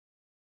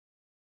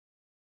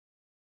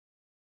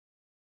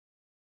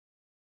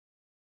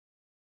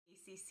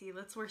BCC,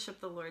 let's worship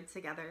the Lord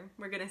together.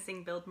 We're going to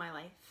sing Build My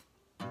Life.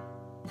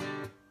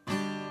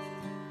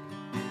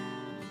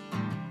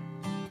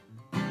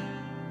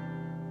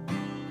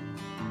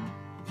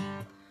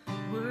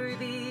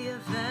 Worthy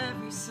of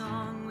every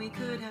song we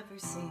could ever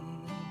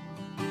sing,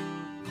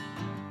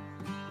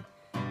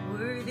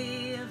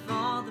 worthy of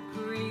all the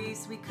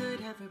praise we could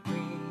ever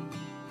bring,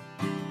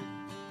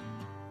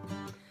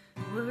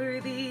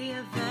 worthy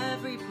of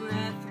every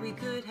breath we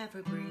could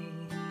ever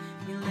breathe.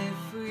 We live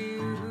for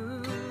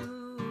you,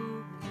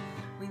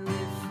 we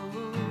live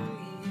for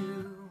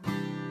you.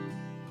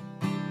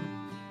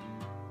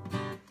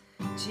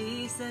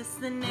 Jesus,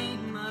 the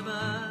name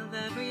above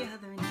every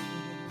other name.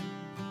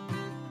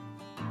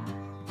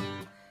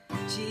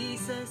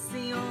 Jesus,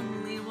 the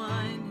only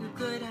one who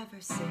could ever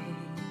save.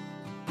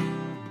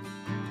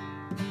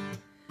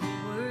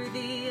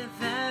 Worthy of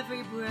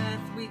every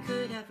breath we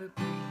could ever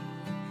breathe.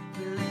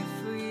 We live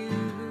for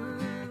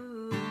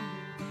you.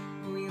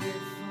 We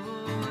live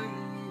for you.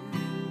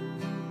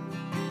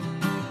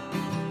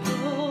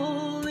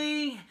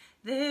 Holy,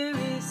 there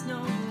is no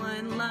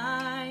one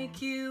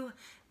like you.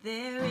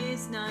 There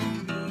is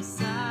none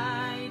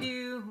beside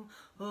you.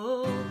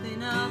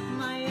 Open up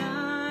my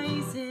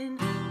eyes in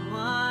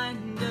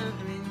wonder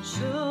and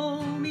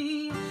show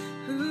me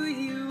who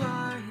you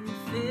are and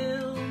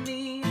fill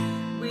me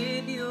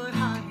with your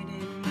heart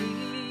and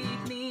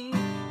lead me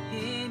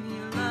in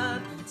your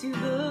love to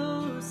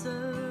those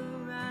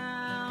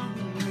around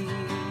me.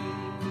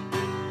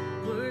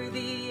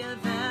 Worthy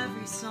of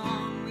every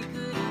song we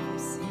could ever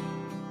sing,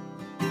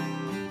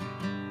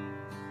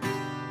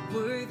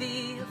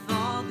 worthy of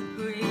all the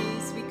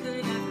praise we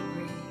could ever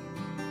bring,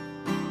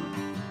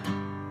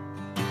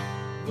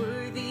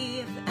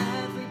 worthy of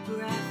every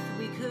breath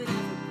we could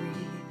ever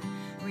breathe.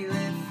 We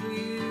live for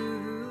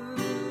you,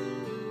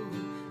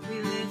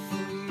 we live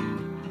for you.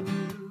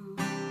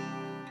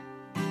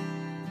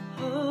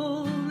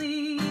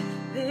 Holy,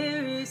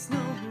 there is no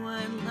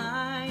one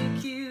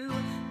like you.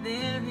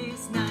 There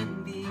is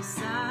none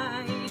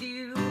beside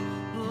you.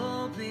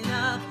 Open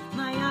up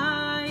my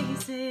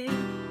eyes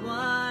in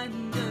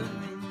wonder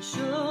and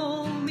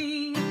show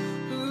me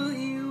who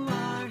you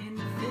are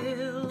and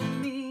fill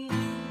me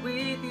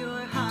with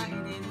your heart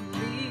and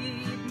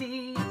lead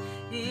me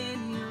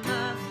in your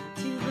love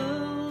to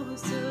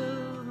those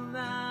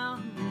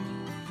around me.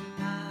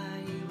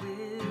 I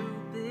will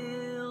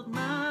build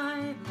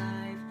my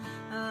life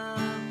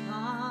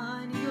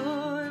upon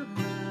your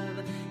love.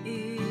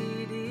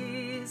 It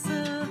is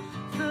a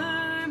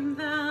firm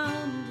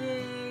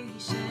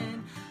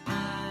foundation.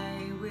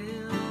 I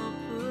will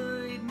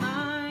put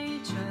my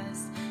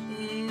trust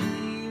in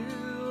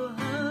you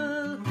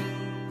alone,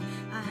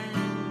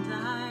 and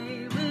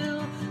I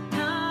will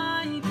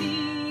not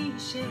be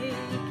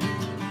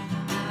shaken.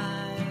 I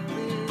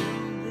will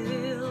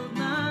build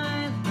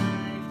my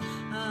life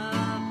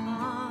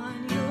upon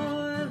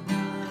your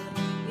love.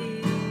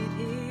 It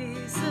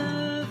is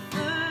a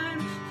firm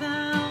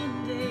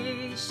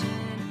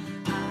foundation.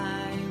 I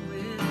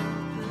will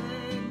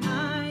put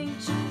my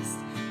trust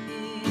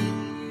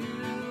in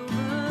you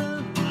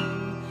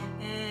alone,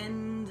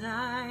 and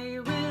I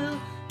will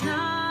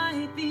not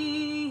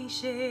be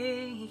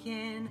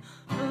shaken.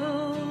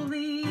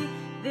 Holy,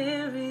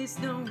 there is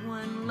no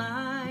one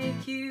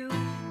like you.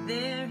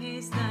 There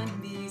is none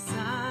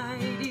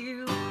beside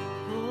you.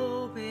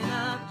 Open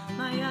up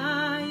my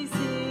eyes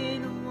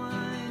in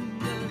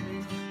wonder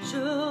and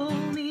show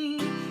me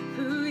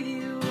who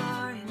you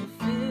are and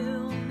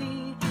fill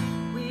me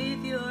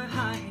with your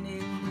heart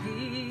and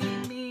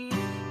lead me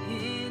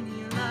in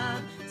your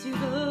love to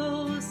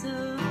those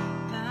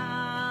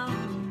around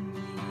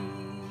me.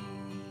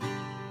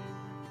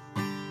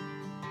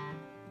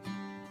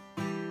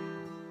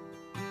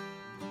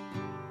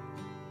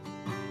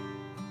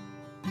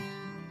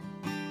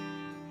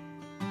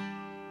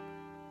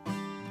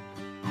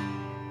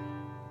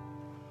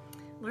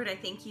 Lord, I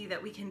thank you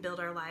that we can build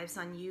our lives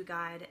on you,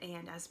 God.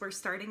 And as we're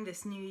starting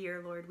this new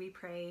year, Lord, we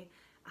pray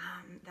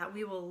that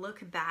we will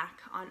look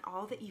back on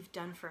all that you've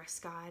done for us,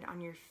 God, on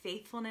your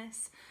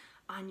faithfulness,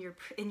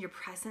 in your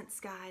presence,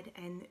 God,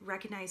 and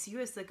recognize you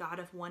as the God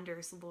of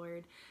wonders,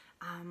 Lord.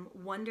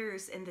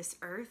 Wonders in this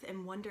earth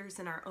and wonders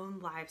in our own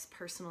lives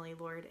personally,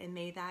 Lord. And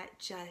may that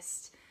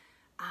just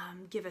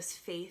give us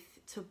faith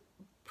to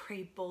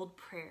pray bold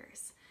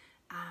prayers.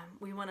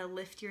 We want to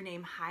lift your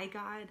name high,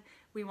 God.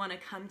 We want to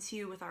come to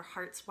you with our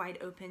hearts wide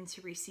open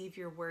to receive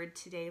your word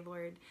today,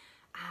 Lord.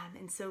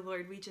 And so,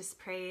 Lord, we just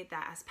pray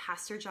that as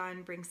Pastor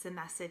John brings the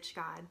message,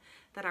 God,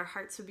 that our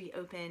hearts would be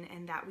open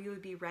and that we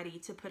would be ready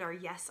to put our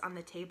yes on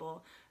the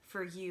table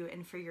for you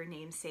and for your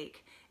name's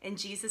sake. In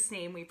Jesus'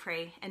 name we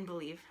pray and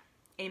believe.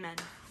 Amen.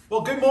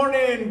 Well, good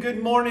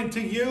morning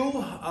to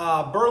you,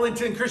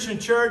 Burlington Christian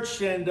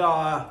Church, and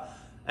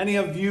any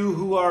of you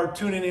who are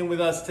tuning in with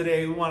us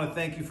today. We want to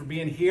thank you for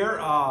being here.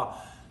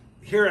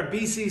 Here at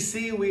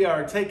BCC, we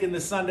are taking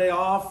the Sunday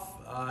off.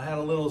 Had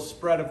a little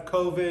spread of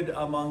COVID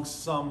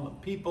amongst some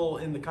people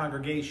in the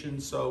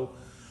congregation, so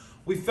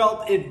we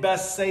felt it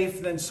best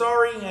safe than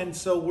sorry, and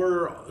so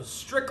we're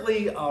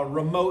strictly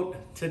remote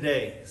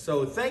today.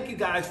 So thank you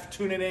guys for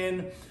tuning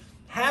in.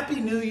 Happy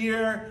New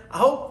Year. I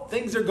hope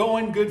things are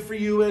going good for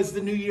you as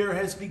the new year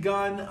has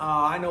begun.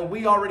 I know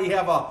we already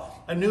have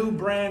a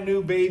brand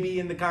new baby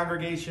in the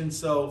congregation,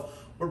 so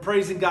we're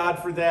praising God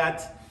for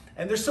that.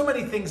 And there's so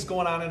many things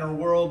going on in our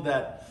world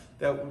that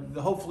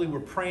hopefully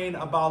we're praying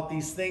about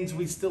these things.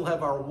 We still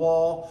have our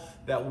wall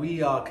that we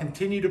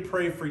continue to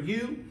pray for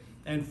you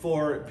and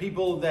for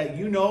people that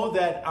you know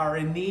that are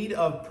in need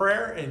of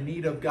prayer, in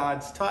need of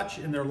God's touch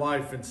in their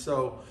life. And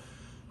so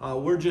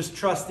we're just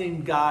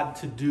trusting God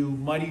to do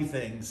mighty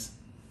things,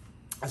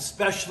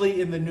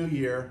 especially in the new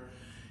year.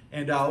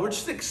 And we're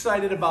just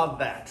excited about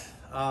that.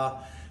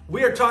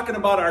 We are talking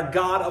about our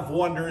God of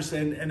wonders.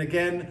 And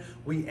again,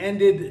 we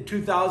ended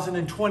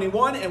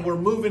 2021 and we're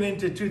moving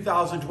into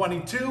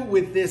 2022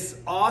 with this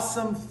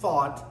awesome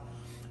thought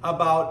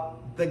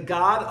about the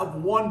God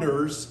of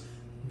wonders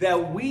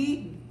that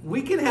we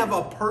can have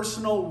a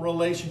personal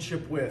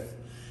relationship with.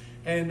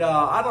 And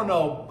I don't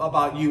know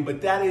about you,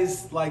 but that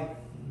is like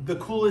the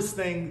coolest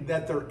thing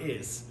that there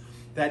is.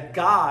 That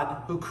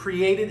God, who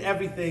created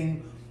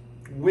everything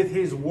with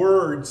his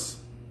words,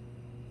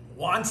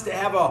 wants to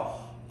have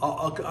a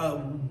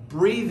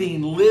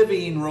breathing,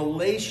 living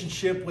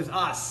relationship with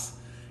us.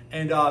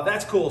 And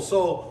that's cool.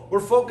 So we're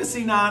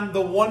focusing on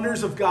the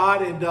wonders of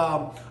God. And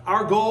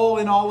our goal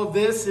in all of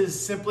this is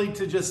simply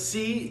to just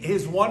see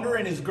his wonder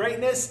and his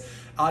greatness,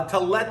 to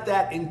let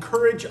that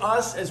encourage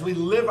us as we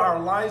live our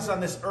lives on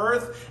this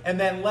earth, and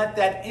then let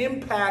that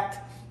impact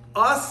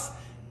us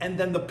and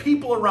then the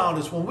people around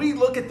us. When we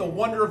look at the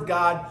wonder of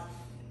God,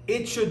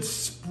 it should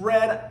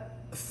spread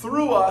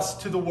through us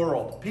to the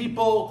world.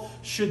 People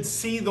should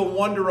see the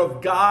wonder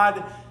of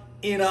God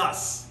in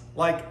us,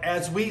 like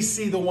as we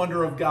see the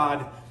wonder of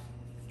God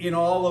in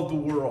all of the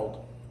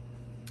world.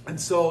 And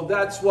so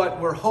that's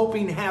what we're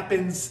hoping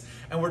happens.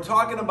 And we're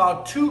talking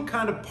about two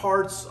kind of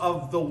parts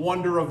of the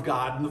wonder of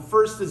God. And the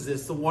first is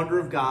this, the wonder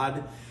of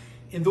God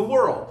in the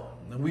world.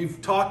 And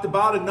we've talked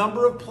about a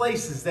number of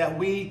places that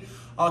we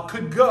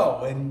could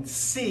go and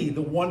see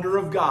the wonder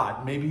of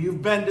God. Maybe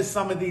you've been to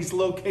some of these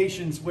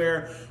locations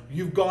where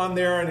you've gone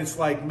there and it's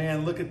like,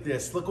 man, look at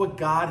this. Look what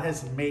God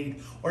has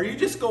made. Or you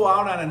just go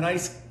out on a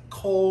nice,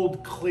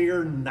 cold,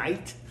 clear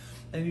night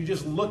and you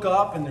just look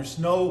up and there's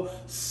no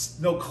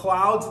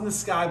clouds in the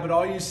sky, but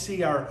all you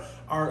see are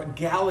our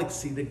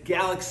galaxy, the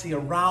galaxy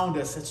around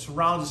us that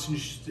surrounds us, and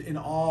you're just in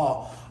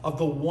awe of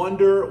the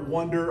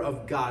wonder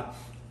of God.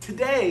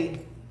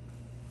 Today,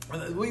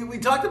 we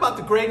talked about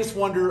the greatest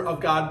wonder of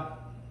God.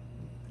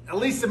 At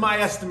least in my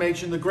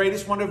estimation, the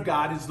greatest wonder of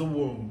God is the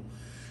womb.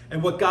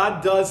 And what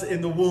God does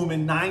in the womb,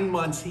 in 9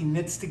 months, he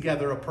knits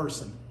together a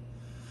person.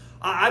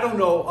 I don't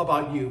know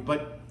about you,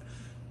 but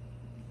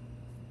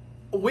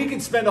we can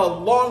spend a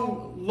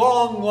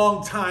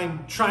long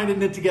time trying to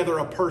knit together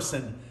a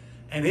person,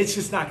 and it's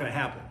just not going to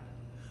happen.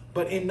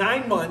 But in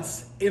 9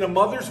 months, in a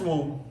mother's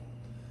womb,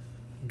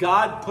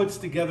 God puts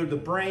together the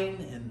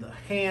brain and the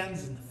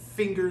hands and the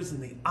fingers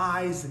and the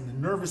eyes and the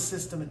nervous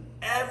system, and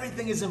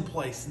everything is in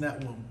place in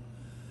that womb.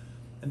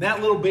 And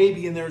that little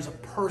baby in there is a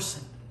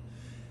person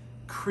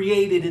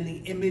created in the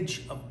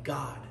image of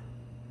God.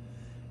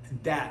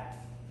 And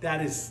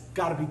that is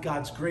got to be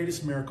God's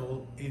greatest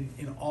miracle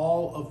in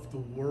all of the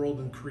world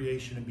and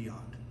creation and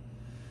beyond,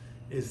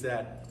 is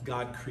that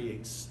God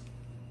creates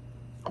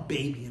a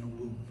baby in a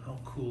womb. How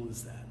cool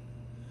is that?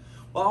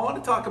 Well, I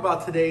want to talk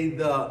about today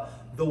the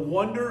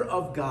wonder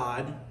of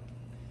God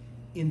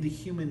in the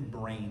human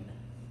brain.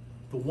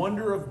 The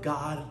wonder of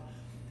God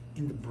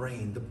in the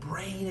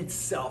brain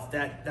itself,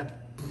 that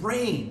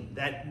brain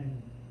that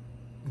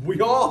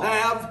we all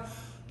have,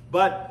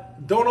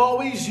 but don't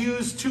always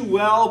use too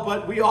well,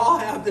 but we all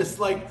have this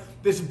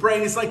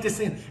brain. It's like this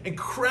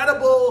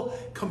incredible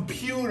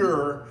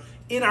computer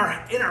in our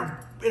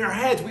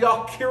heads. We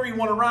all carry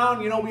one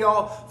around. You know, we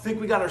all think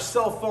we got our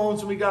cell phones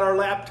and we got our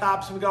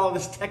laptops and we got all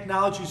this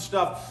technology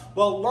stuff.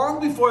 Well,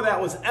 long before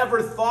that was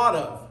ever thought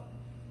of,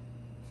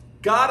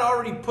 God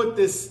already put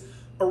this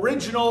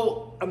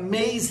original,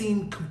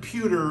 amazing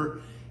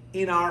computer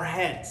in our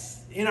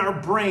heads, in our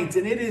brains,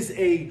 and it is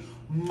a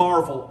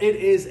marvel. It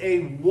is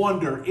a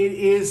wonder. It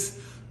is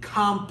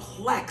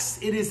complex.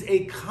 It is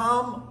a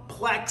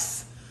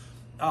complex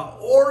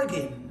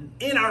organ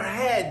in our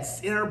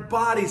heads, in our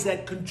bodies,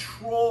 that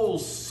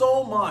controls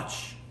so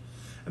much.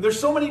 And there's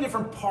so many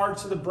different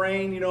parts of the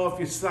brain. You know, if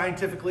you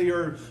scientifically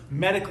or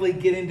medically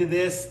get into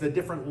this, the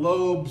different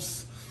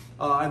lobes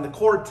and the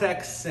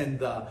cortex and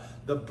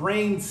the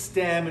brain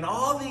stem and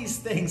all these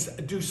things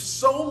do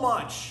so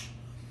much.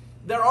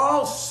 They're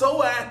all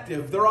so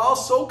active. They're all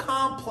so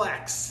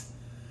complex.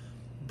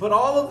 But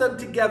all of them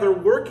together,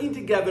 working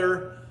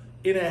together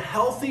in a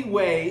healthy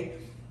way,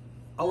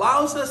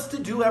 allows us to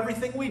do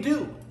everything we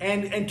do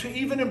and to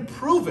even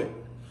improve it.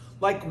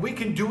 Like, we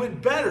can do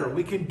it better.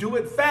 We can do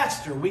it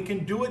faster. We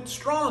can do it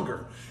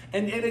stronger.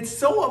 And it's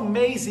so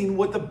amazing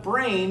what the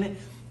brain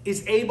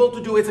is able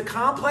to do. It's a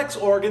complex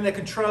organ that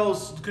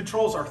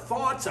controls our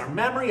thoughts, our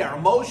memory, our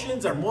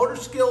emotions, our motor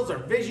skills, our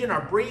vision,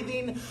 our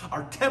breathing,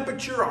 our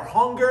temperature, our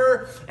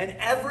hunger, and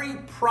every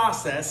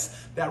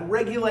process that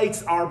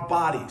regulates our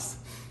bodies.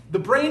 The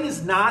brain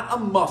is not a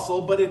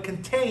muscle, but it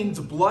contains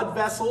blood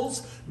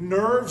vessels,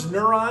 nerves,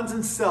 neurons,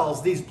 and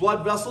cells. These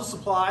blood vessels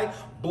supply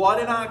blood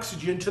and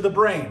oxygen to the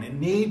brain. It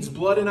needs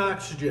blood and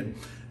oxygen.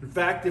 In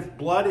fact, if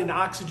blood and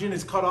oxygen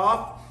is cut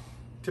off,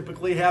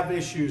 typically have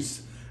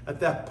issues at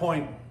that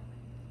point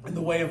in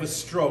the way of a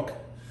stroke.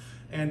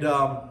 And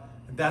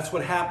that's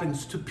what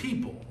happens to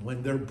people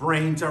when their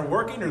brains aren't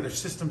working or their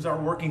systems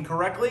aren't working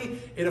correctly.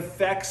 It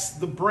affects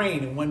the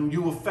brain. And when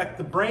you affect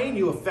the brain,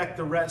 you affect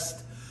the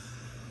rest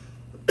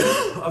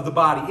of the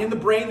body. In the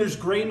brain, there's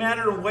gray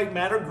matter and white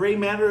matter. Gray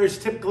matter is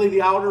typically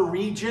the outer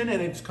region,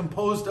 and it's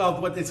composed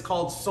of what is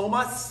called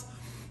somas.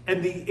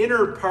 And the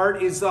inner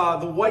part is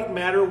the white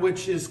matter,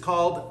 which is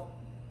called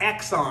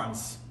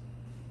axons.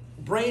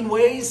 Brain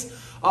weighs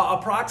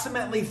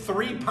approximately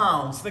 3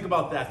 pounds. Think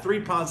about that,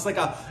 3 pounds.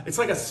 It's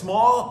like a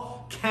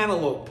small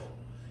cantaloupe,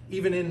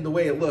 even in the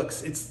way it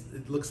looks.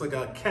 It looks like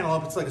a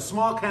cantaloupe. It's like a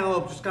small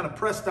cantaloupe, just kind of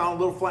pressed down, a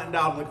little flattened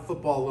out, like a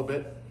football a little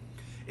bit.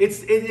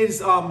 It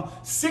is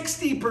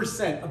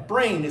 60%. A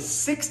brain is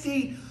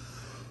 60%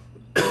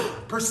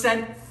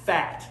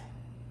 fat.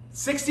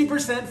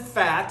 60%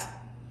 fat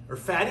or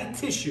fatty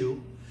tissue,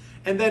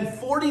 and then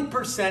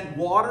 40%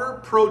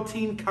 water,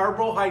 protein,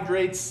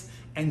 carbohydrates,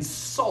 and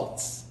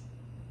salts.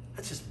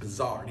 That's just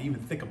bizarre to even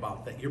think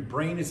about that. Your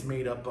brain is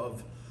made up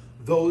of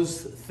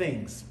those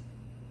things.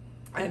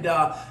 And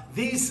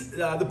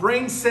the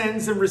brain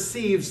sends and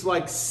receives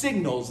like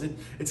signals.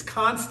 It's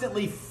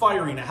constantly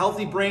firing. A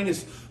healthy brain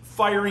is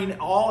firing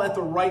all at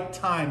the right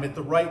time, at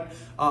the right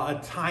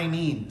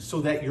timing,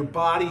 so that your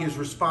body is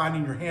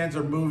responding, your hands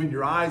are moving,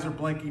 your eyes are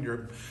blinking,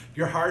 your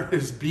heart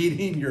is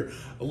beating, your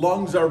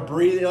lungs are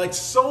breathing. Like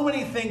so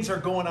many things are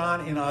going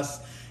on in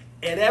us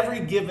at every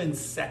given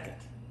second.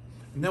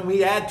 And then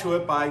we add to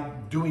it by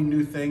doing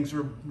new things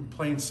or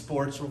playing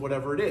sports or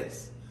whatever it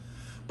is.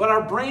 But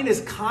our brain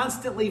is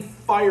constantly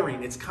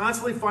firing. It's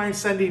constantly firing,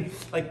 sending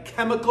like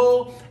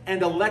chemical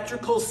and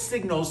electrical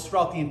signals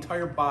throughout the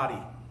entire body.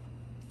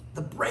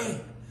 The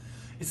brain,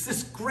 it's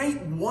this great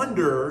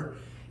wonder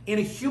in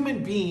a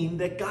human being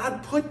that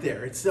God put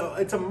there. It's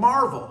a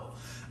marvel.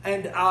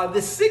 And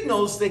the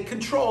signals, they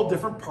control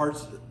different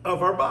parts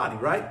of our body,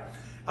 right?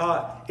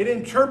 The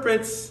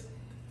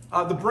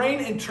brain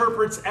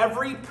interprets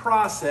every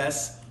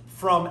process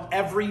from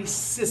every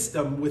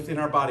system within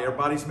our body. Our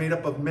body's made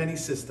up of many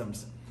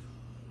systems.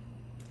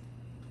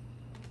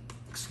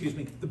 Excuse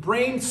me. The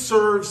brain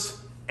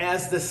serves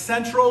as the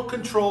central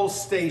control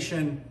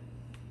station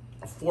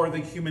for the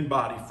human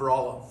body,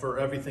 for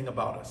everything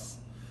about us.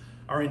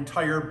 Our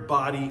entire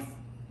body,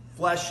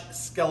 flesh,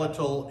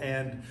 skeletal,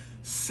 and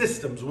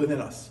systems within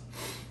us.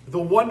 The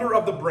wonder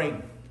of the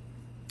brain.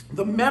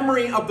 The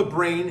memory of the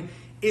brain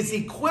is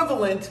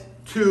equivalent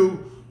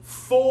to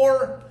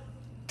 4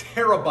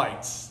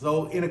 terabytes.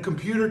 So in a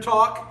computer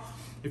talk,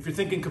 if you're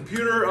thinking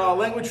computer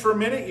language for a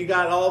minute, you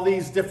got all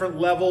these different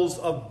levels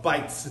of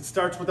bytes. It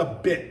starts with a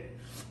bit.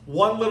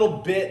 One little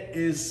bit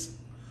is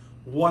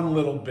one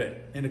little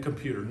bit in a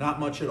computer, not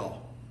much at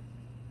all.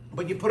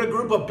 But you put a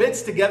group of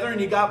bits together and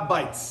you got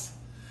bytes.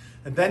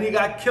 And then you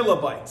got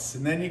kilobytes,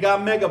 and then you got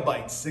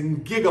megabytes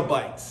and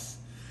gigabytes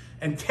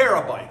and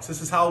terabytes.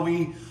 This is how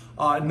we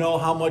know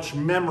how much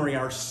memory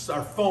our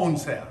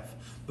phones have.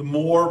 The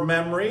more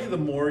memory, the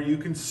more you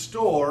can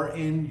store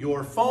in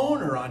your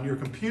phone or on your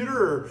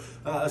computer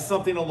or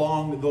something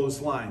along those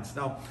lines.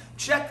 Now,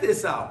 check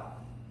this out.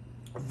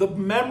 The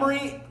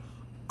memory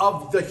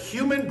of the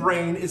human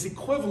brain is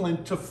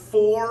equivalent to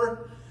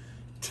 4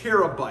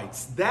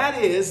 terabytes.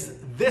 That is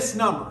this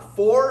number.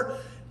 4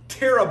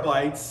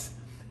 terabytes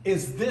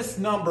is this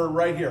number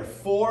right here.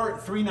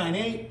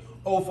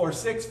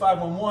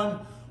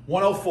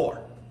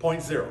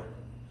 4,398,046,511,104.0.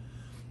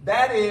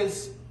 That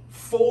is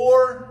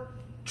 4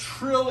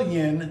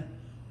 trillion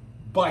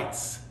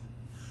bytes.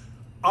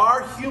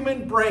 Our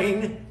human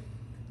brain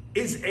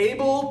is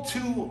able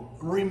to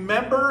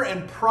remember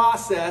and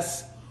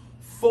process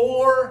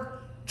 4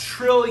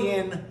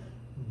 trillion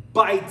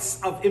bytes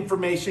of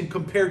information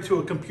compared to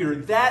a computer.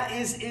 That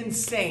is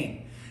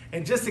insane.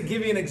 And just to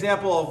give you an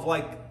example of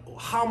like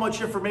how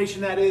much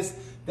information that is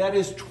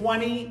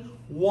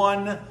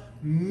 21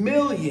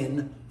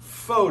 million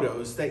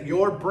photos that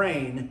your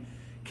brain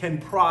can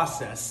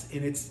process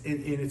in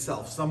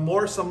itself. Some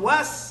more, some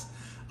less,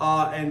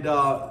 and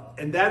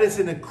that is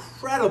an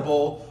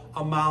incredible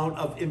amount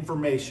of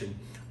information.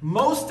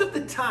 Most of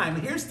the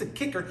time, here's the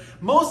kicker,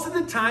 most of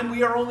the time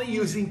we are only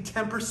using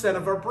 10%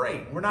 of our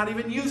brain. We're not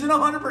even using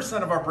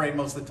 100% of our brain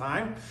most of the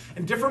time.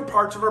 And different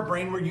parts of our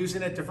brain we're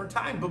using at different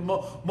times. But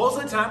most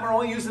of the time we're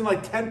only using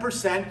like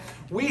 10%.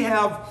 We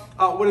have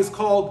what is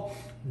called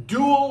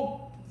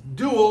dual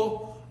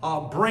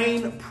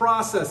brain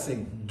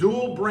processing.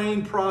 Dual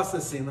brain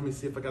processing. Let me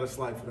see if I got a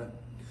slide for that.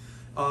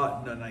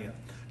 No, not yet.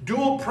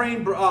 Dual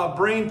brain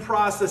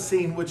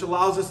processing, which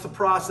allows us to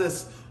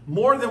process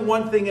more than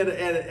one thing at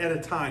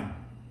a time.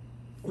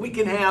 We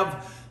can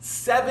have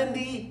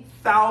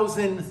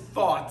 70,000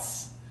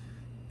 thoughts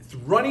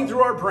running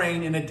through our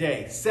brain in a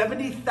day.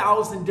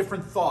 70,000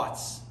 different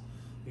thoughts.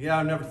 Yeah,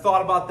 I've never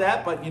thought about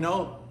that, but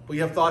we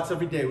have thoughts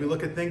every day. We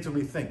look at things and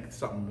we think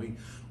something.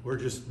 We're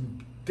just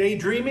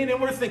daydreaming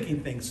and we're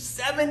thinking things.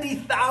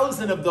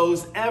 70,000 of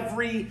those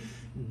every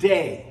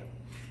day.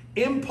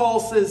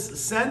 Impulses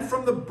sent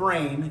from the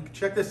brain,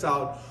 check this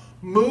out,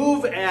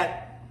 move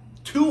at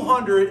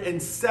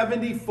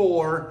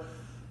 274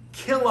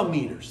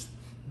 kilometers.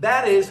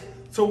 That is,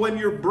 so when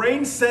your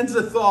brain sends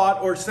a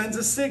thought or sends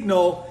a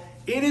signal,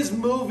 it is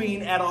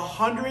moving at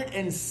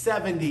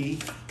 170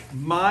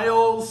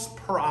 miles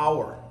per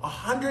hour.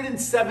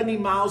 170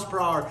 miles per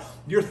hour.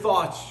 Your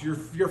thoughts, your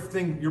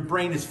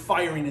brain is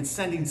firing and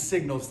sending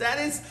signals. That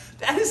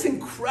is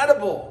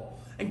incredible.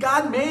 And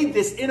God made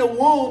this in a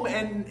womb,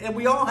 and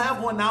we all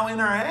have one now in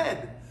our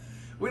head.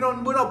 We're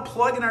not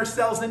plugging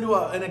ourselves into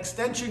an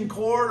extension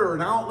cord or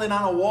an outlet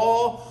on a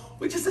wall.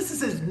 This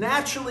is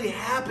naturally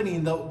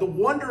happening, the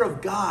wonder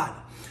of God.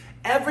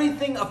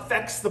 Everything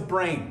affects the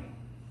brain.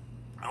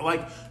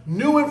 Like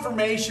new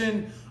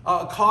information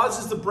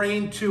causes the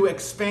brain to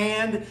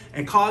expand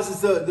and causes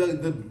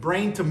the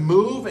brain to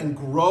move and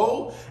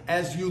grow.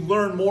 As you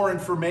learn more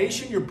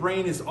information, your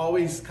brain is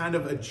always kind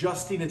of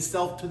adjusting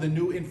itself to the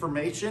new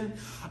information.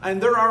 And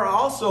there are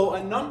also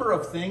a number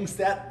of things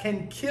that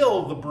can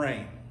kill the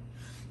brain.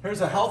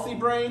 Here's a healthy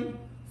brain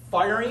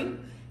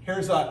firing.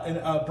 Here's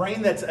a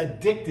brain that's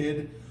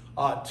addicted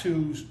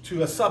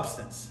to a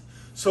substance.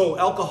 So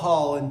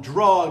alcohol and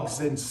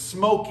drugs and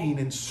smoking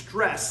and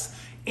stress,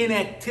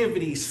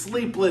 inactivity,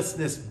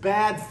 sleeplessness,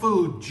 bad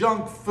food,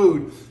 junk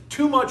food,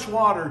 too much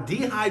water,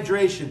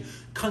 dehydration,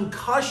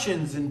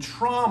 concussions and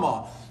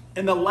trauma,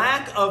 and the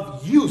lack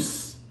of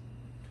use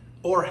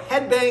or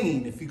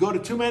headbanging. If you go to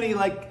too many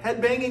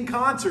headbanging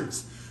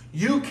concerts,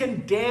 you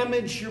can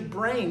damage your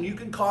brain. You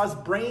can cause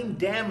brain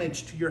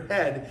damage to your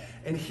head.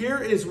 And here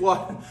is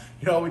what,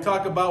 we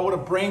talk about what a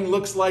brain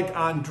looks like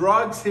on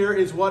drugs. Here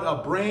is what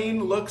a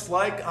brain looks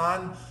like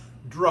on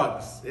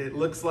drugs. It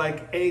looks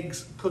like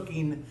eggs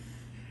cooking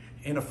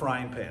in a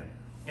frying pan.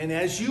 And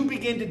as you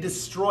begin to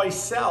destroy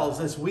cells,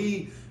 as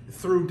we,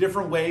 through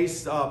different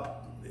ways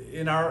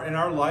in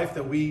our life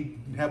that we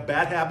have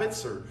bad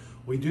habits or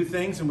we do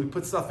things and we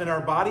put stuff in our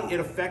body, it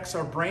affects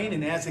our brain.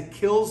 And as it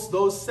kills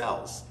those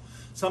cells,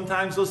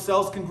 sometimes those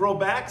cells can grow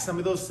back. Some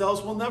of those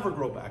cells will never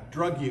grow back.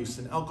 Drug use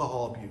and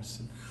alcohol abuse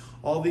and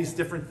all these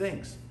different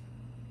things.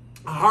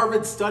 A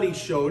Harvard study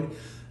showed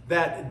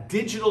that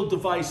digital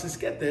devices,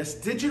 get this,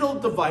 digital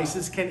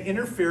devices can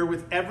interfere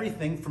with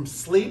everything from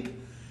sleep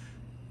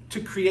to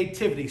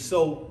creativity.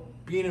 So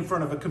being in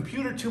front of a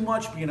computer too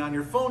much, being on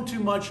your phone too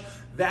much,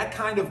 that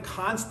kind of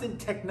constant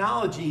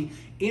technology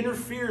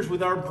interferes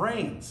with our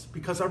brains,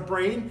 because our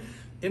brain,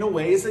 in a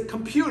way, is a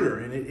computer,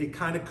 and it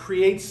kind of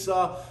creates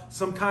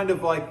some kind of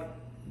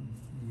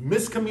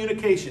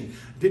miscommunication.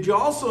 Did you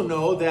also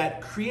know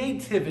that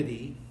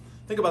creativity,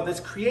 think about this,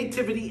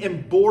 creativity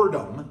and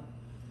boredom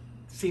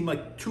seem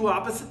like two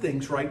opposite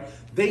things, right?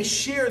 They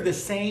share the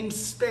same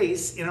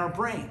space in our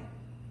brain.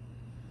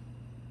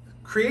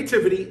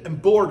 Creativity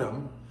and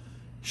boredom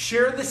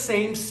share the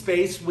same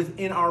space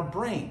within our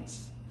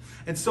brains.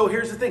 And so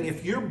here's the thing,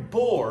 if you're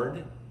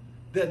bored,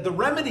 the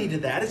remedy to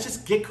that is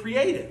just get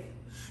creative.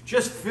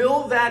 Just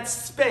fill that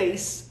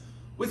space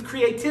with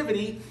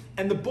creativity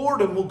and the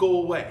boredom will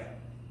go away.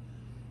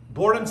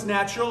 Boredom's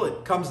natural,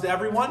 it comes to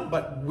everyone,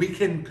 but we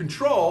can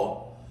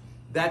control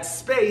that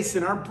space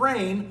in our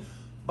brain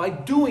by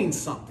doing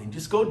something.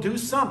 Just go do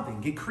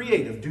something, get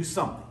creative, do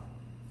something.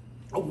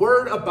 A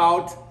word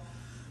about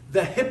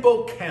the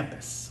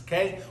hippocampus,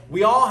 okay?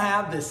 We all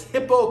have this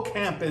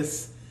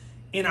hippocampus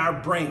in our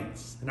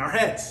brains, in our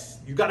heads.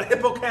 You got a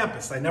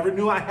hippocampus. I never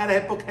knew I had a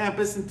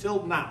hippocampus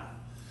until now.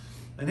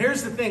 And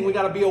here's the thing we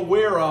got to be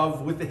aware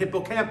of with the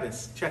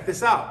hippocampus. Check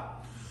this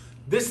out.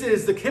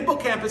 The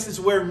hippocampus is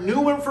where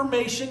new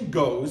information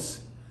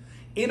goes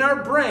in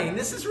our brain.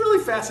 This is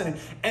really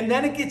fascinating. And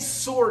then it gets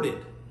sorted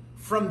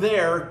from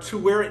there to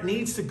where it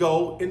needs to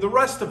go in the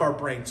rest of our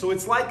brain. So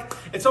it's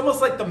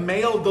almost like the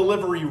mail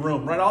delivery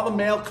room, right? All the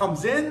mail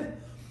comes in,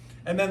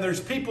 and then there's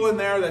people in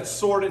there that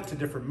sort it to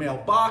different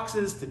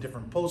mailboxes, to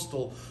different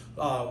postal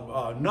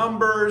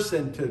numbers,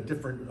 and to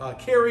different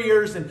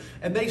carriers, and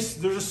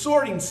there's a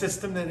sorting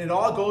system that it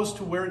all goes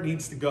to where it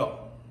needs to go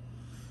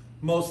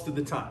most of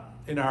the time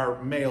in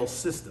our mail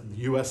system,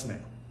 the U.S. mail.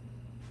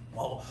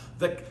 Well,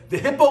 the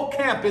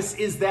hippocampus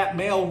is that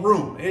mail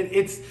room.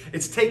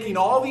 It's taking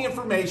all the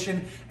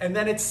information and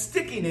then it's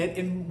sticking it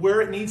in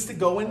where it needs to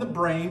go in the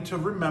brain to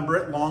remember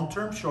it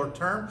long-term,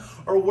 short-term,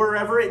 or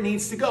wherever it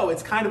needs to go.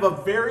 It's kind of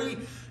a very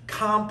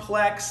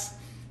complex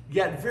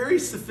yet very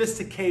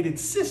sophisticated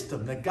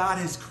system that God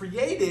has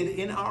created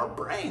in our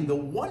brain. The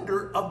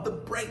wonder of the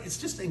brain. It's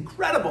just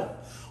incredible.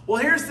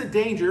 Well, here's the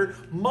danger.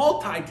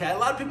 Multitask. A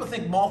lot of people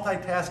think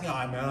multitasking,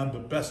 oh man, I'm the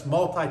best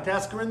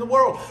multitasker in the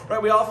world.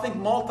 Right? We all think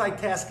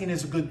multitasking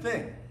is a good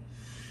thing.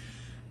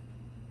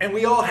 And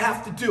we all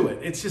have to do it.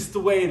 It's just the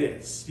way it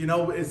is. You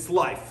know, it's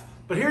life.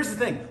 But here's the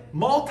thing.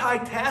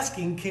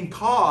 Multitasking can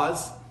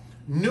cause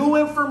new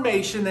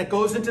information that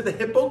goes into the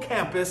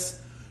hippocampus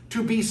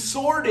to be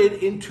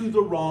sorted into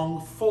the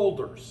wrong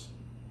folders.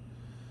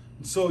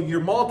 So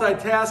you're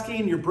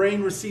multitasking, your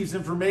brain receives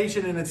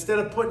information, and instead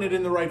of putting it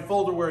in the right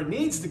folder where it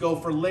needs to go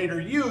for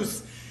later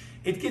use,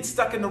 it gets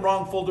stuck in the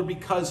wrong folder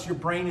because your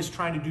brain is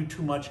trying to do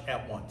too much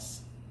at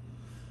once.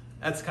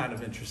 That's kind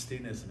of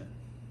interesting, isn't it?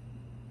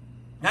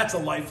 That's a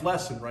life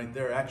lesson right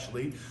there,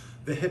 actually.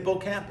 The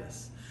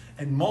hippocampus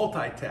and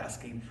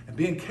multitasking and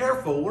being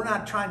careful. We're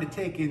not trying to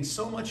take in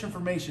so much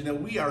information that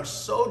we are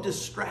so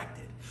distracted.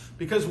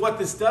 Because what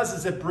this does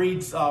is it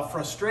breeds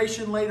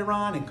frustration later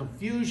on and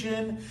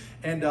confusion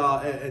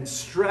and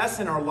stress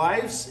in our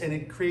lives, and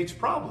it creates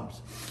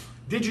problems.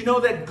 Did you know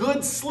that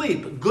good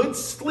sleep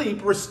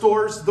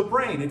restores the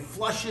brain? It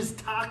flushes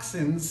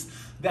toxins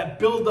that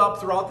build up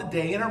throughout the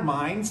day in our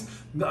minds.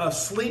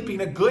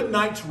 Sleeping, a good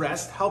night's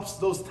rest, helps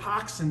those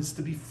toxins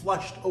to be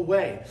flushed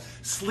away.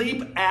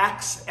 Sleep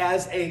acts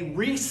as a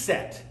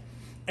reset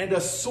and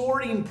a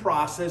sorting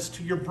process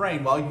to your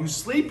brain. While you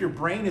sleep, your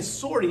brain is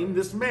sorting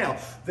this mail.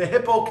 The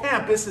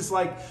hippocampus is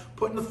like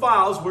putting the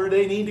files where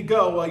they need to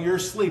go while you're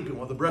sleeping,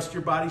 while the rest of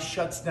your body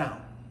shuts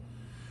down.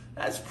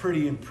 That's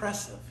pretty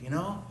impressive, you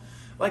know?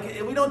 Like,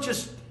 we don't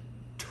just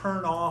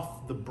turn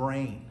off the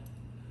brain.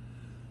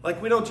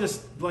 Like, we don't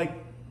just, like,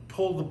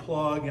 pull the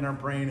plug in our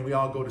brain and we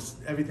all go to,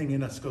 everything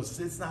in us goes.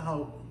 It's not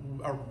how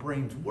our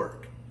brains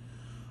work.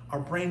 Our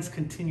brains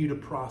continue to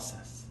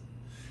process,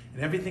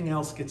 and everything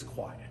else gets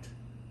quiet.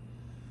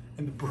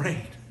 And the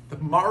brain, the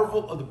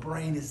marvel of the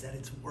brain is that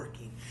it's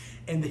working.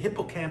 And the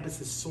hippocampus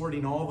is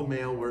sorting all the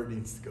mail where it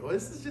needs to go.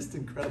 This is just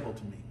incredible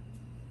to me.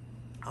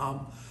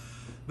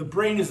 The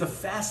brain is a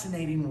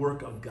fascinating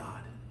work of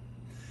God.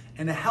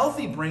 And a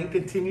healthy brain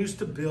continues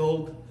to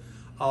build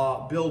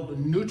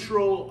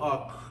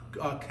neutral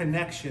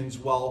connections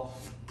while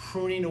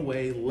pruning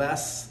away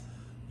less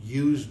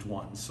used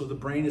ones. So the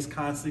brain is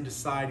constantly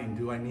deciding,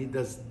 do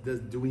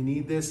we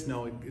need this?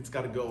 No, it's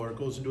got to go, or it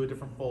goes into a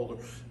different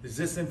folder. Is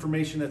this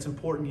information that's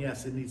important?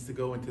 Yes, it needs to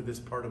go into this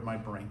part of my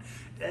brain.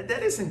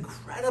 That is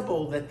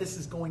incredible that this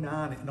is going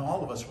on in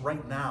all of us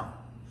right now.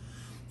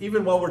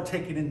 Even while we're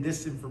taking in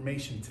this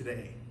information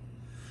today.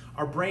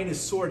 Our brain is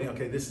sorting,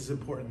 okay, this is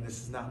important,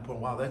 this is not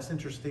important. Wow, that's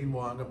interesting.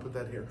 Well, I'm going to put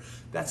that here.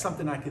 That's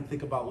something I can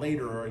think about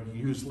later or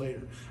use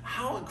later.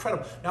 How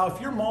incredible. Now, if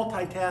you're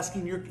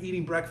multitasking, you're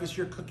eating breakfast,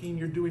 you're cooking,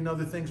 you're doing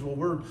other things,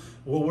 while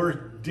we're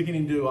digging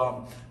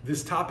into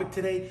this topic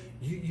today,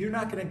 you're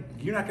not going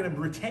to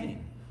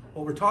retain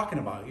what we're talking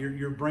about.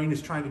 Your brain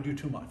is trying to do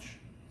too much.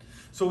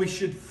 So we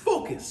should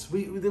focus.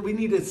 We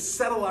need to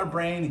settle our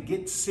brain and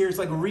get serious.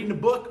 Like we're reading a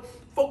book,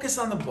 focus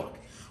on the book.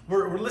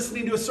 We're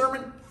listening to a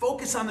sermon,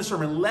 focus on the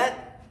sermon. Let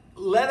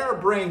our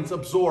brains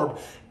absorb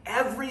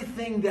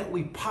everything that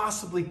we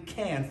possibly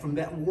can from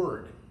that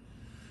word.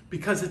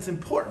 Because it's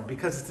important,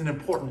 because it's an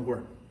important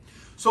word.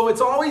 So it's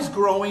always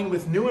growing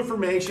with new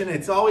information.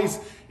 It's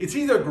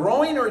either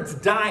growing or it's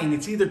dying.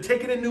 It's either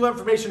taking in new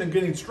information and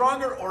getting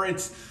stronger, or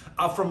it's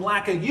from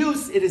lack of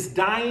use, it is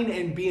dying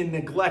and being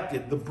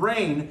neglected. The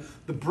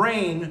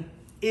brain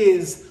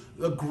is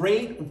a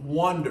great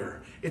wonder.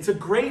 It's a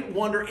great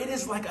wonder. It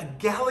is like a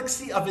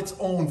galaxy of its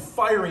own,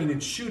 firing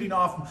and shooting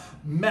off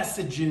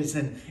messages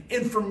and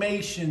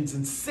informations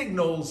and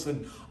signals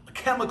and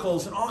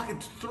chemicals and all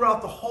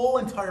throughout the whole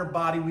entire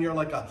body. We are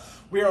like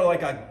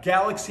a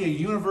galaxy, a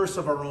universe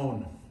of our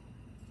own.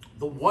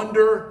 The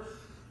wonder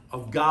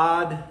of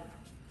God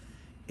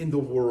in the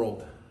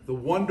world. The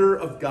wonder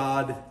of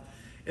God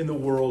in the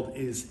world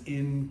is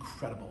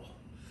incredible,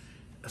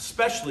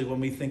 especially when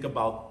we think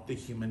about the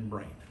human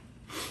brain.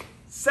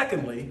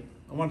 Secondly,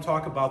 I want to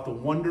talk about the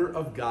wonder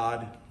of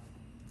God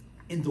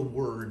in the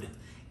Word.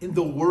 In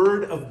the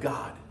Word of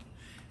God.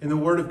 In the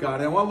Word of God.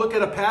 And I want to look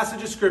at a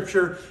passage of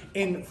Scripture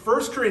in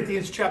 1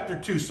 Corinthians chapter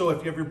 2. So if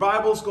you have your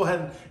Bibles, go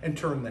ahead and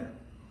turn there.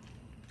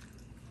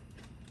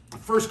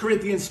 1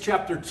 Corinthians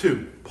chapter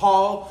 2.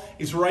 Paul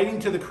is writing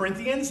to the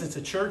Corinthians. It's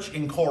a church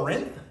in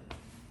Corinth.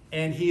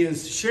 And he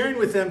is sharing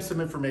with them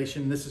some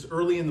information. This is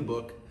early in the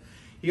book.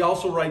 He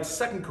also writes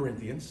 2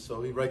 Corinthians.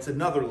 So he writes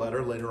another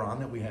letter later on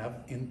that we have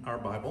in our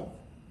Bible.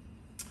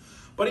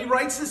 But he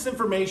writes this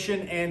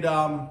information,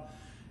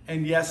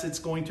 and yes, it's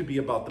going to be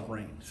about the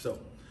brain. So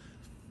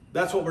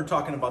that's what we're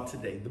talking about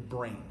today, the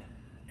brain,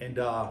 and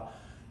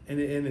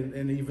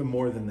even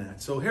more than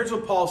that. So here's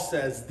what Paul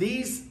says.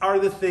 These are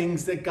the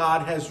things that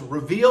God has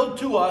revealed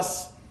to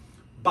us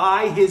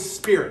by his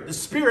Spirit. The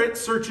Spirit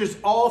searches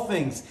all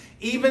things,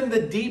 even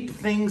the deep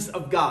things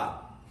of God.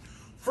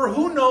 For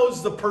who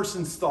knows the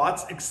person's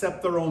thoughts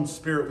except their own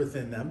spirit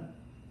within them?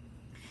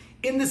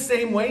 In the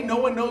same way, no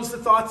one knows the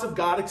thoughts of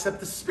God except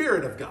the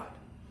Spirit of God.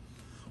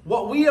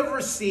 What we have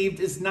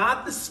received is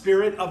not the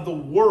spirit of the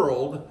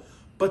world,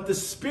 but the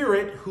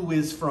Spirit who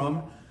is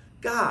from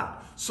God,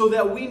 so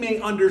that we may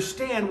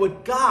understand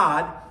what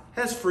God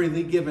has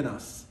freely given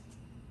us.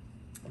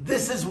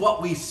 This is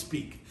what we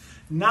speak,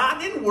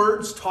 not in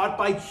words taught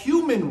by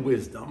human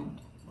wisdom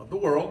of the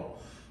world,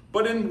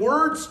 but in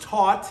words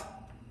taught,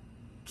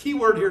 key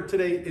word here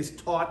today is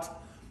taught,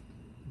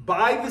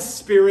 by the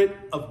Spirit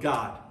of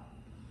God.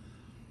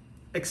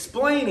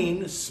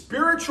 Explaining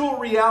spiritual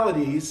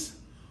realities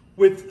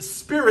with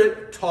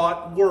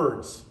Spirit-taught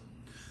words.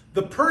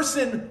 The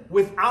person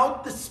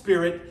without the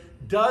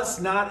Spirit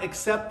does not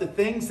accept the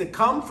things that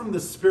come from the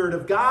Spirit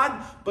of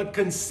God, but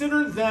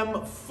consider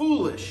them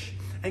foolish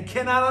and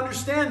cannot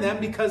understand them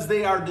because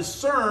they are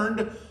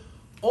discerned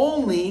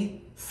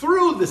only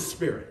through the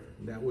Spirit.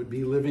 That would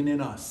be living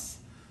in us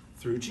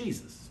through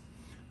Jesus.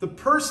 The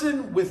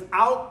person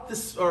without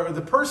this, or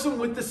the person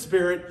with the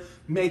Spirit,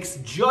 makes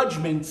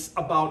judgments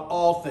about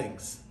all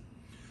things.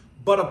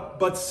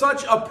 But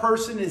such a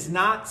person is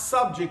not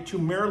subject to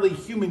merely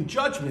human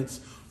judgments,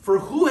 for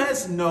who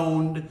has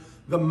known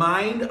the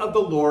mind of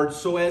the Lord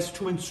so as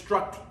to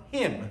instruct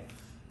him?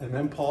 And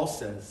then Paul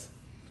says,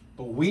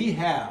 but we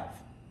have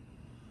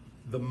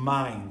the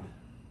mind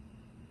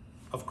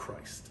of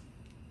Christ.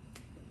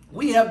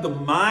 We have the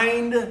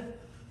mind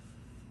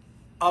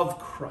of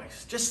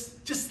Christ.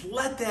 Just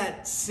let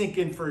that sink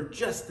in for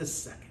just a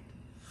second.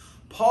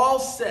 Paul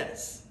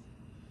says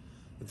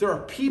that there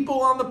are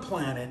people on the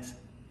planet,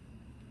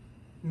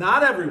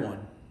 not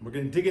everyone, we're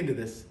going to dig into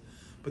this,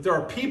 but there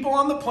are people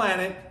on the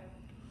planet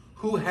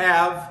who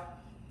have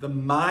the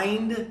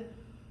mind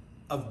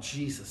of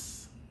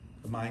Jesus.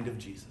 The mind of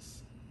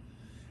Jesus.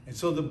 And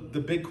so the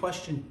big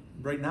question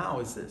right now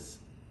is this.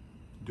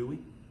 Do we?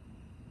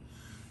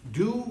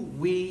 Do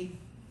we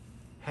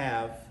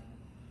have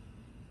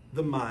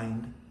the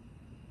mind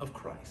of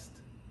Christ?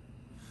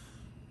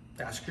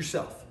 Ask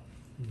yourself,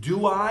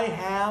 do I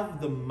have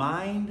the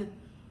mind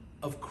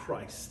of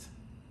Christ?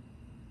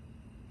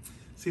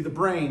 See, the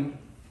brain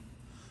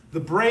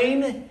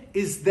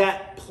is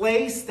that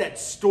place that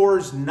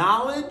stores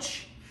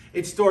knowledge,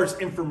 it stores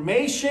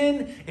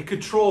information, it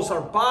controls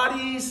our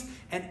bodies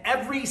and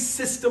every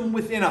system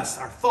within us,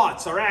 our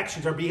thoughts, our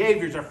actions, our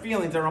behaviors, our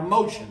feelings, our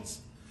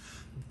emotions.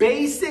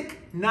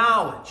 Basic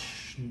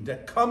knowledge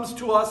that comes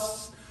to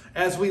us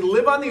as we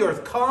live on the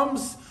earth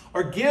comes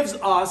or gives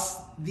us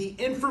the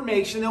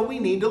information that we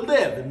need to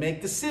live and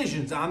make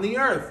decisions on the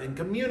earth, in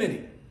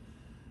community,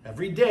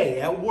 every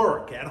day, at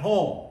work, at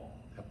home,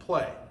 at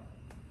play.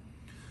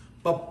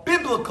 But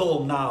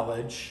biblical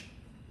knowledge,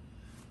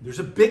 there's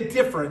a big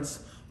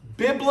difference.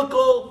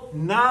 Biblical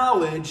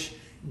knowledge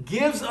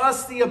gives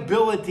us the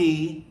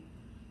ability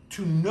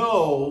to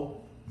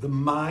know the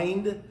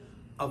mind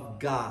of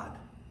God.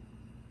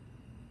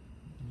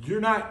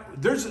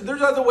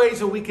 There's other ways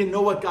that we can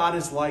know what God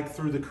is like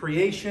through the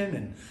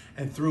creation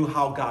and through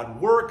how God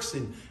works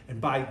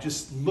and by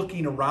just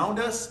looking around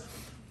us.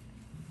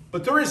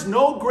 But there is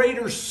no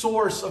greater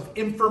source of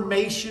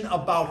information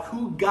about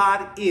who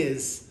God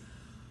is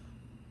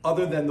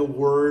other than the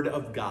Word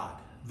of God.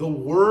 The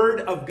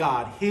Word of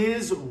God,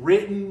 His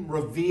written,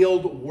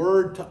 revealed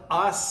Word to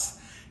us,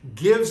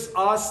 gives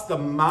us the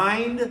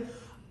mind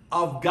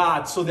of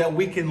God so that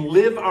we can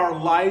live our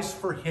lives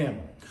for Him.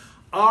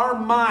 Our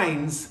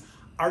minds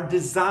are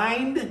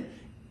designed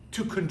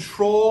to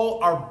control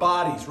our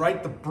bodies,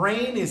 right? The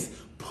brain is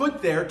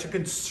put there to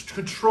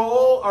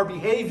control our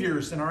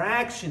behaviors and our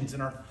actions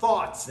and our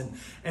thoughts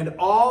and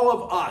all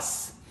of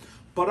us.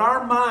 But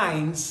our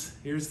minds,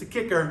 here's the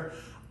kicker,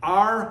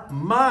 our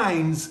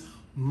minds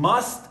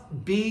must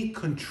be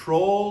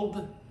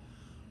controlled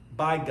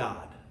by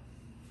God.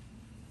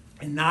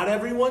 And not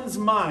everyone's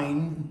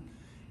mind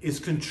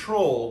is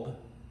controlled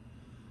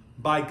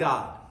by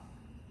God.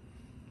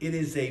 It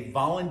is a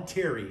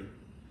voluntary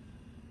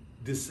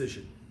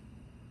decision.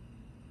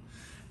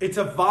 It's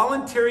a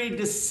voluntary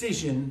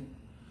decision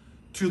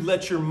to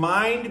let your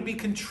mind be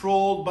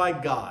controlled by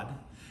God.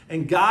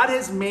 And God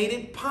has made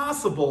it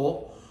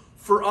possible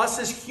for us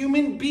as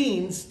human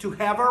beings to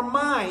have our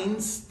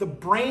minds, the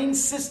brain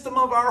system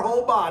of our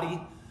whole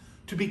body,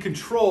 to be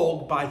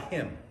controlled by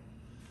Him.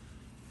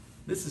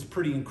 This is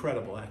pretty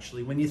incredible,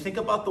 actually. When you think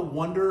about the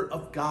wonder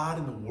of God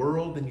and the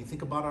world and you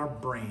think about our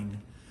brain,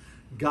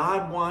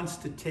 God wants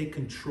to take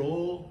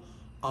control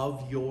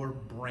of your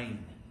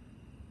brain.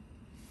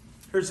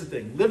 Here's the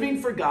thing.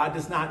 Living for God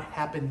does not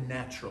happen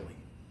naturally.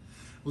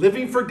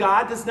 Living for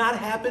God does not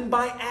happen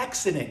by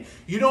accident.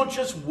 You don't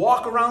just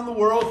walk around the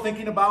world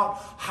thinking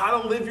about how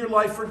to live your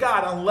life for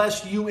God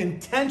unless you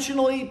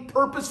intentionally,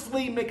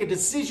 purposefully make a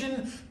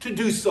decision to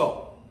do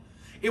so.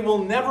 It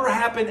will never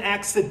happen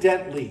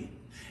accidentally.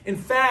 In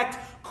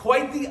fact,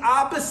 quite the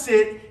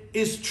opposite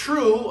is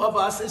true of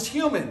us as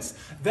humans.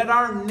 That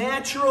our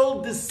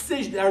natural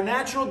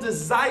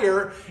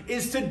desire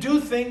is to do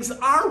things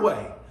our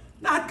way.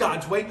 Not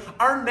God's way.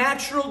 Our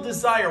natural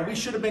desire.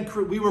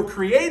 We were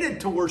created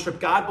to worship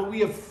God, but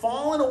we have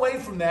fallen away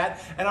from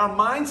that, and our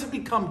minds have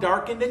become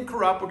darkened and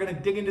corrupt. We're going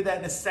to dig into that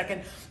in a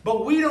second.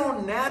 But we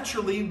don't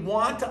naturally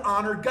want to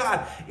honor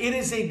God. It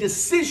is a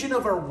decision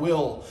of our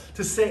will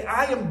to say,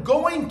 I am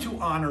going to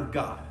honor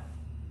God.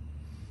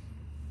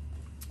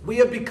 We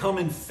have become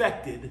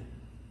infected.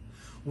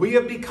 We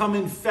have become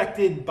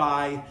infected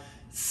by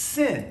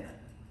sin.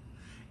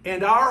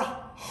 And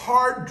our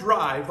hard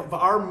drive of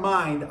our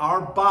mind,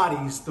 our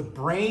bodies, the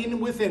brain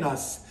within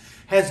us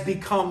has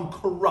become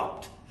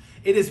corrupt.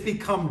 It has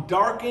become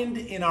darkened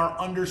in our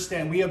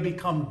understanding. We have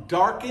become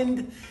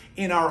darkened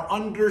in our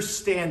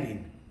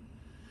understanding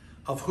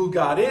of who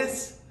God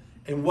is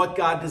and what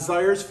God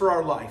desires for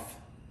our life.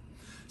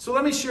 So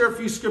let me share a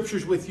few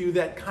scriptures with you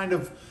that kind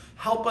of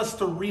help us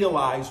to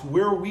realize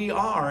where we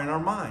are in our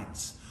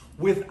minds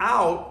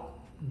without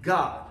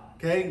God.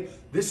 Okay?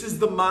 This is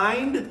the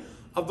mind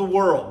of the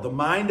world, the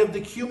mind of the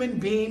human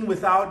being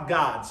without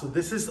God. So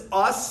this is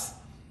us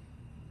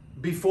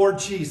before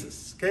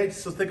Jesus. Okay,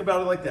 so think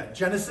about it like that.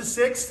 Genesis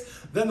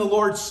 6, then the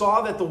Lord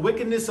saw that the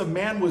wickedness of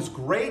man was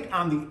great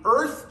on the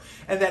earth,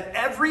 and that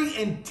every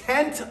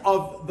intent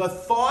of the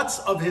thoughts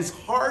of his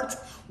heart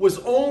was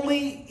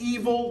only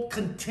evil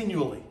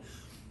continually.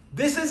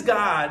 This is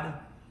God,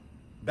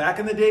 back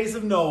in the days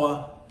of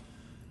Noah,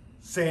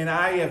 saying,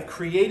 I have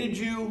created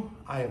you,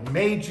 I have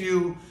made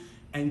you,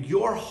 and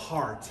your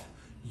heart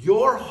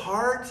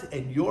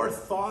and your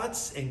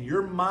thoughts and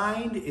your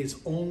mind is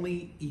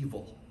only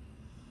evil.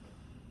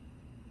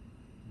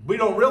 We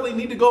don't really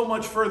need to go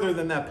much further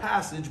than that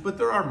passage, but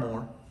there are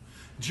more.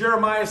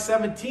 Jeremiah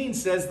 17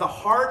 says, the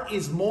heart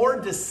is more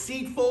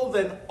deceitful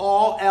than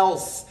all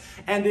else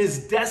and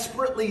is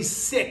desperately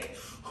sick.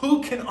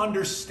 Who can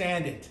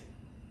understand it?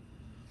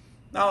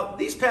 Now,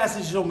 these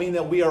passages don't mean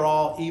that we are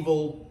all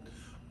evil,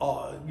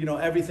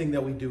 everything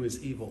that we do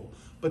is evil.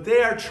 But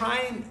they are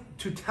trying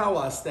to tell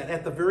us that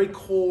at the very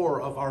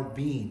core of our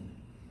being,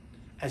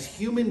 as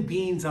human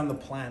beings on the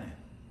planet,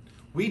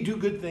 we do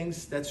good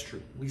things, that's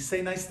true. We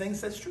say nice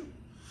things, that's true.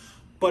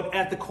 But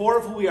at the core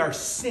of who we are,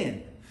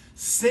 sin.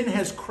 Sin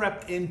has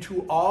crept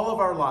into all of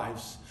our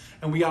lives,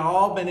 and we have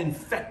all been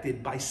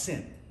infected by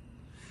sin.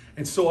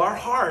 And so our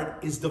heart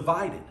is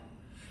divided.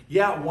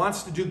 Yeah, it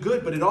wants to do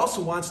good, but it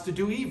also wants to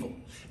do evil.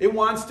 It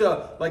wants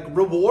to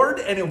reward,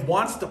 and it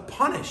wants to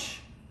punish,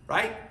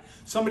 right?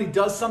 Somebody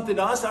does something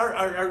to us,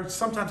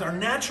 sometimes our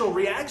natural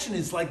reaction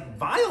is like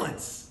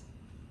violence.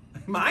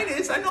 Mine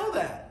is, I know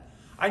that.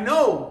 I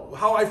know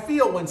how I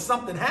feel when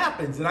something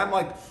happens and I'm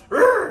like,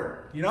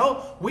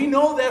 we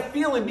know that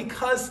feeling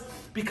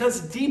because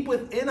deep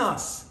within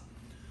us,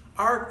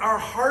 our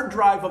hard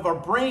drive of our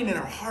brain and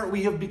our heart,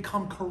 we have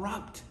become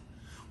corrupt.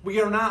 We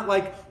are not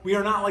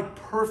like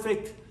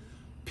perfect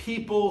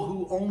people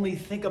who only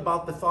think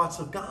about the thoughts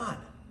of God.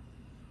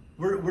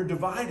 We're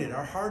divided.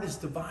 Our heart is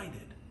divided.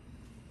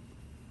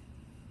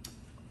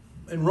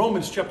 In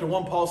Romans chapter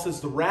 1, Paul says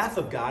the wrath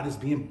of God is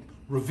being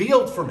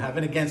revealed from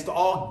heaven against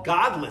all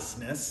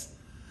godlessness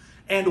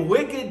and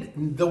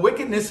the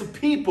wickedness of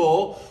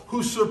people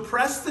who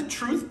suppress the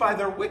truth by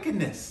their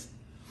wickedness.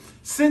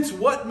 Since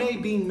what may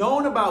be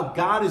known about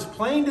God is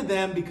plain to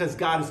them because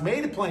God has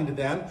made it plain to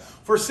them.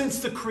 For since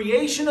the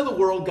creation of the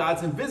world,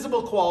 God's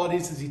invisible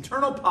qualities, his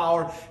eternal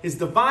power, his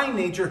divine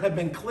nature have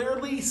been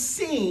clearly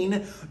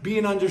seen,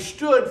 being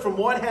understood from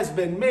what has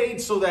been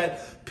made, so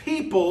that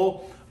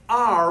people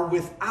are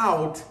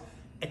without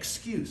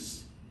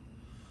excuse.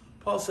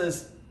 Paul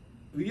says,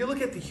 when you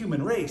look at the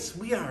human race,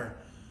 we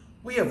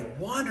have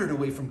wandered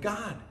away from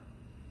God.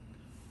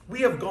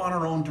 We have gone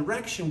our own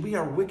direction. We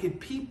are wicked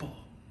people.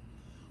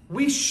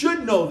 We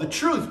should know the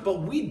truth,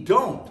 but we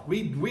don't.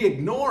 We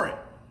ignore it.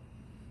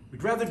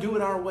 We'd rather do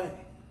it our way.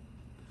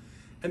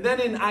 And then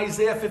in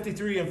Isaiah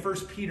 53 and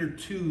 1 Peter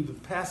 2, the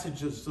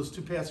passages, those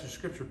two passages of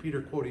scripture,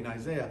 Peter quoting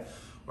Isaiah,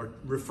 or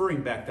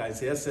referring back to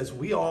Isaiah, says,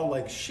 we all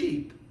like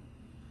sheep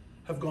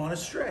have gone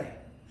astray.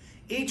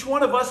 Each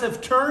one of us have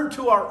turned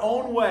to our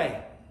own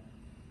way.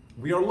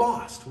 We are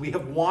lost. We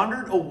have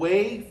wandered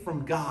away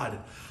from God.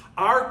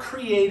 Our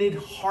created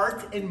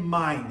heart and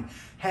mind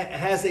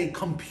has a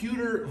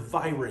computer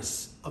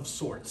virus of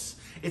sorts.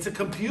 It's a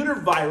computer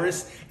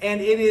virus, and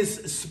it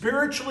is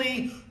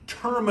spiritually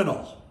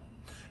terminal.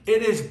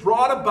 It has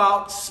brought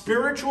about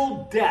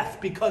spiritual death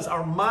because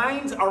our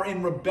minds are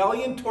in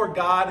rebellion toward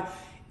God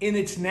in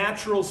its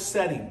natural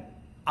setting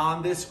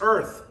on this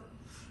earth.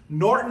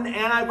 Norton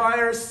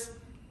antivirus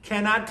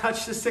cannot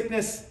touch the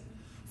sickness.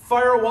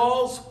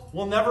 Firewalls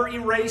will never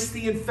erase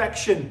the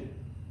infection.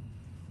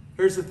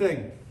 Here's the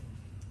thing.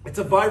 It's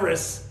a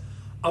virus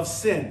of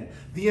sin.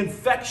 The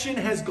infection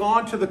has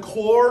gone to the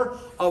core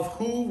of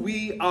who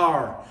we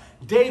are.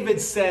 David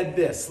said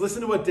this.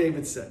 Listen to what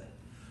David said.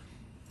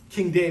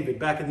 King David,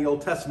 back in the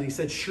Old Testament, he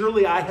said,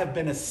 surely I have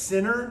been a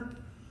sinner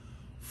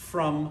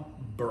from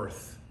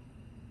birth.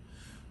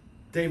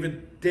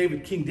 King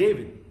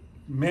David,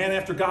 man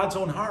after God's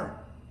own heart,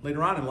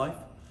 later on in life.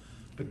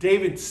 But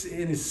David,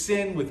 in his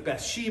sin with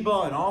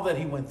Bathsheba and all that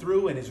he went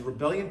through and his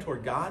rebellion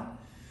toward God,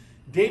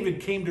 David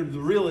came to the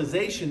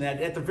realization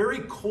that at the very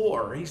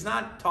core, he's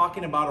not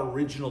talking about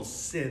original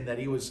sin, that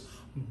he was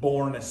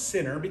born a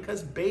sinner,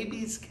 because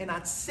babies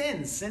cannot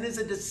sin. Sin is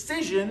a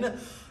decision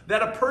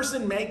that a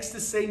person makes to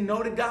say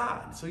no to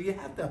God. So you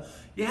have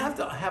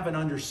to have an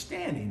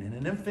understanding, and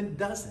an infant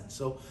doesn't.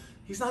 So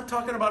he's not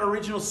talking about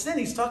original sin.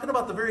 He's talking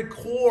about the very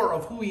core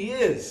of who he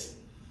is,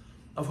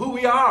 of who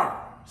we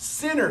are.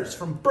 Sinners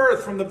from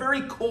birth, from the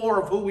very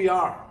core of who we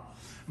are.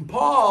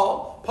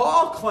 Paul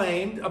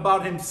claimed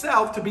about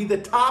himself to be the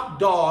top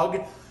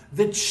dog,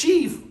 the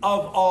chief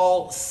of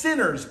all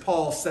sinners,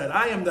 Paul said.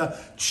 I am the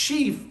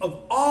chief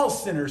of all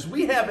sinners.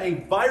 We have a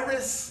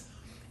virus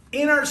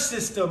in our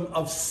system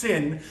of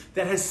sin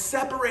that has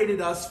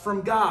separated us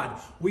from God.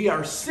 We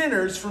are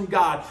sinners from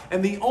God.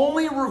 And the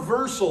only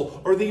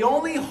reversal or the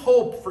only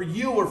hope for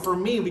you or for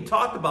me, we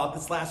talked about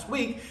this last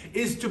week,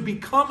 is to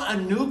become a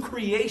new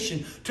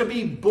creation, to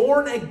be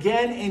born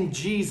again in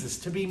Jesus,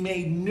 to be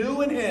made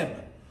new in Him.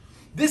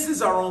 This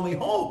is our only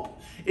hope,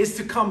 is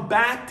to come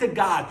back to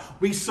God.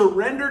 We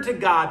surrender to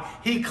God.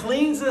 He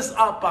cleans us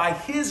up by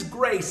His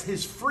grace,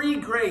 His free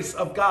grace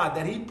of God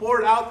that He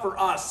poured out for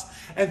us.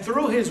 And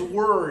through His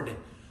word,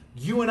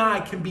 you and I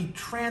can be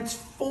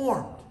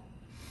transformed.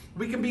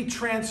 We can be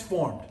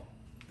transformed.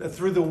 That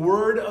through the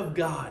word of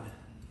God,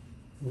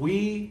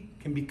 we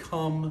can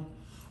become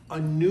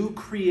a new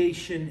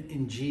creation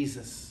in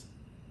Jesus.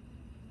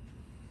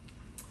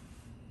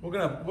 We're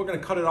gonna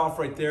cut it off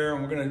right there,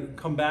 and we're gonna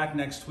come back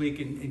next week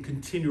and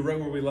continue right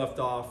where we left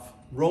off.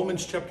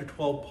 Romans chapter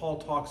 12,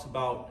 Paul talks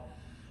about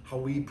how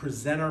we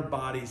present our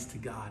bodies to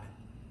God,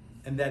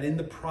 and that in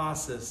the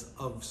process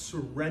of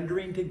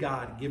surrendering to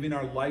God, giving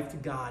our life to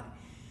God,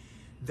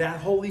 that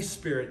Holy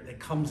Spirit that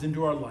comes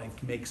into our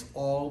life makes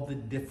all the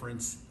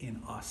difference in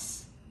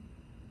us.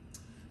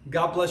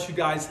 God bless you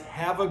guys.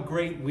 Have a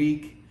great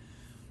week.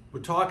 We're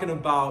talking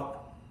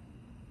about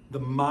the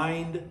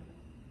mind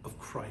of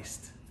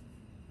Christ.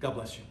 God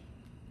bless you.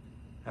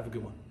 Have a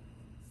good one.